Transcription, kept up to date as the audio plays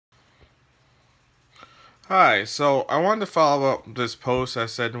Hi, so I wanted to follow up this post I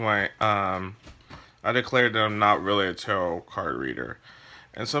said when I declared that I'm not really a tarot card reader.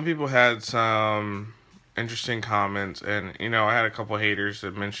 And some people had some interesting comments, and I had a couple haters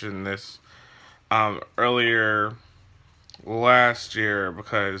that mentioned this earlier last year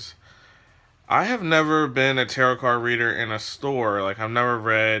because I have never been a tarot card reader in a store. Like, I've never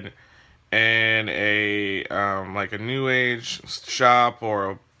read in a like a new age shop or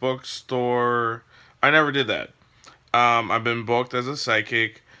a bookstore. I never did that. I've been booked as a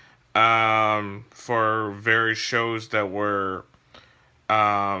psychic for various shows that were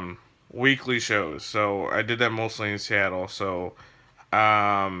weekly shows. So I did that mostly in Seattle. So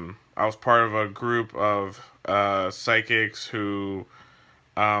I was part of a group of psychics who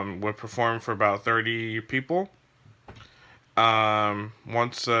would perform for about 30 people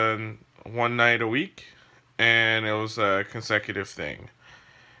once one night a week, and it was a consecutive thing.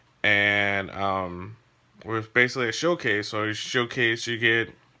 And it was basically a showcase. So you showcase, you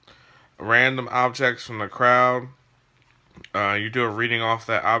get random objects from the crowd. You do a reading off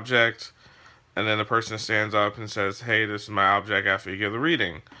that object, and then the person stands up and says, "Hey, this is my object," after you give the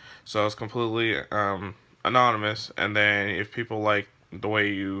reading. So it's completely anonymous. And then if people like the way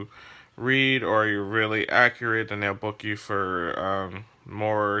you read or you're really accurate, then they'll book you for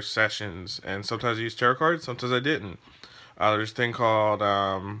more sessions. And sometimes I use tarot cards, sometimes I didn't. There's a thing called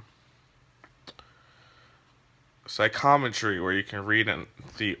psychometry, where you can read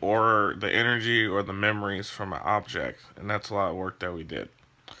the aura, the energy, or the memories from an object, and that's a lot of work that we did.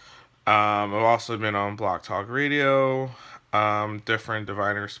 I've also been on Block Talk Radio, different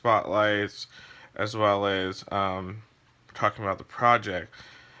diviner spotlights, as well as talking about the project.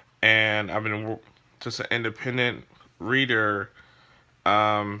 And I've been just an independent reader,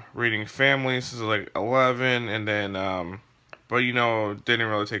 reading families since like 11, and then but didn't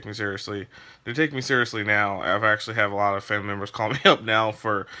really take me seriously. They take me seriously now. I've actually have a lot of family members call me up now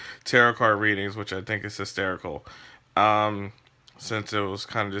for tarot card readings, which I think is hysterical. Since it was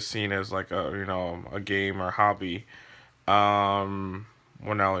kind of just seen as like a game or hobby when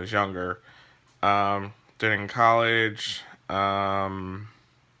I was younger. Then in college,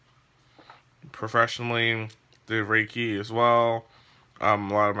 professionally, did Reiki as well. A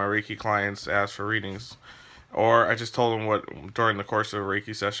lot of my Reiki clients asked for readings, or I just told them what during the course of a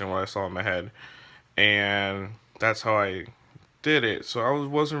Reiki session what I saw in my head, and that's how I did it. So I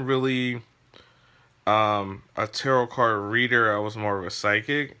wasn't really a tarot card reader. I was more of a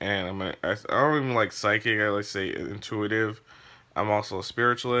psychic, and I don't even like psychic. I like to say intuitive. I'm also a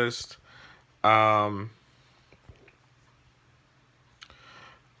spiritualist. Um,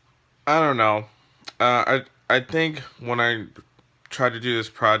 I don't know. I think when I tried to do this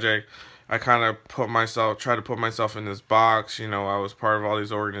project, I kind of tried to put myself in this box. I was part of all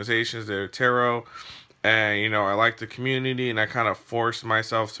these organizations that are tarot, and I like the community, and I kind of forced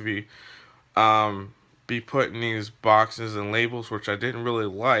myself to be put in these boxes and labels, which I didn't really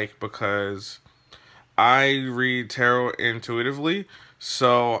like because I read tarot intuitively,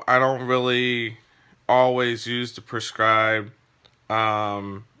 so I don't really always use the prescribed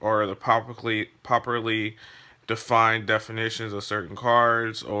or the properly defined definitions of certain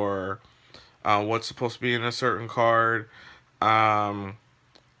cards, or what's supposed to be in a certain card. I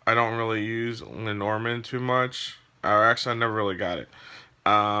don't really use Lenormand too much. Actually, I never really got it.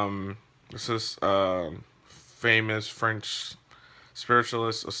 This is famous French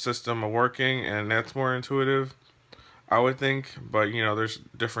spiritualist system of working, and that's more intuitive, I would think. But there's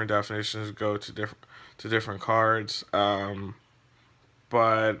different definitions go to different cards.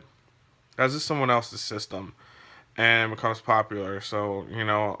 But that's just someone else's system, and it becomes popular. So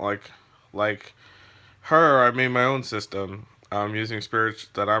like her, I made my own system, using spirits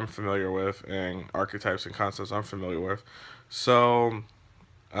that I'm familiar with and archetypes and concepts I'm familiar with. So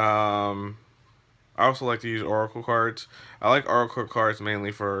I also like to use oracle cards. I like oracle cards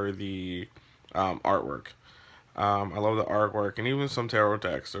mainly for the artwork. I love the artwork, and even some tarot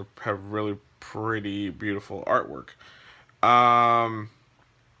decks have really pretty beautiful artwork. Um,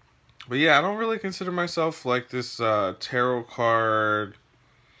 but yeah, I don't really consider myself like this tarot card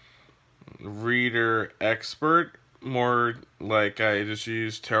reader expert. More like I just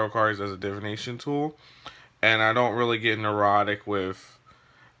use tarot cards as a divination tool, and I don't really get neurotic with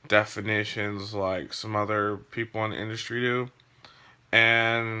definitions like some other people in the industry do,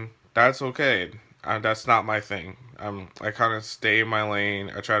 and that's okay. That's not my thing. I kind of stay in my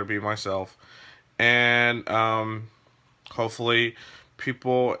lane. I try to be myself, and hopefully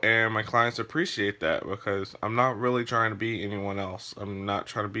people and my clients appreciate that, because I'm not really trying to be anyone else. I'm not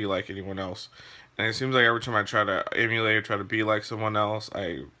trying to be like anyone else. And it seems like every time I try to emulate or try to be like someone else,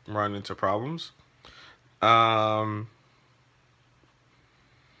 I run into problems. Yeah.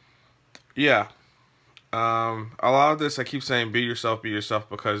 A lot of this, I keep saying be yourself,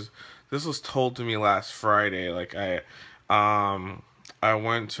 because this was told to me last Friday. Like, I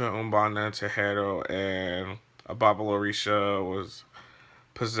went to Umbandista Tejero, and a Aborisha was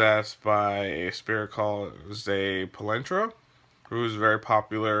possessed by a spirit called Zé Palentra, who is very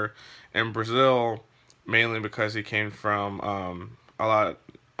popular in Brazil, mainly because he came from a lot of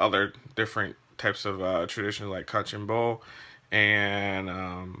other different types of traditions like Cachimbo and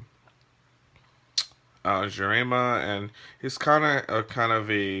Jurema, and he's kind of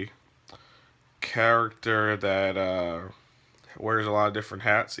a character that wears a lot of different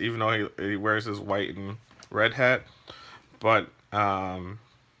hats, even though he wears his white and red hat. But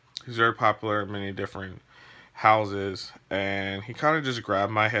he's very popular in many different houses, and he kind of just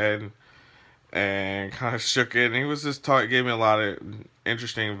grabbed my head and kind of shook it, and he was just gave me a lot of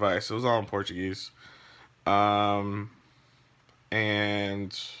interesting advice. It was all in Portuguese, and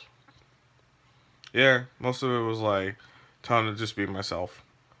yeah, most of it was like telling to just be myself,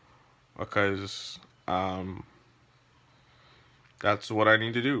 because that's what I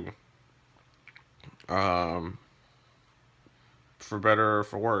need to do, for better or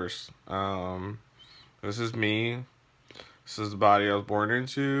for worse. This is me. This is the body I was born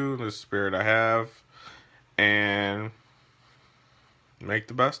into, the spirit I have, and make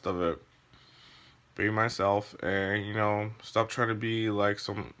the best of it. Be myself, and stop trying to be like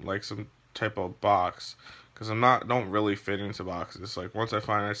some type of box, because don't really fit into boxes. Like, once I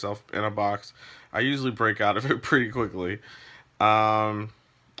find myself in a box, I usually break out of it pretty quickly. I'm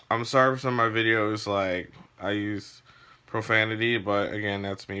sorry for some of my videos, like I use profanity, but again,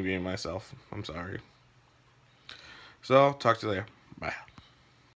 that's me being myself. I'm sorry. So, talk to you later. Bye.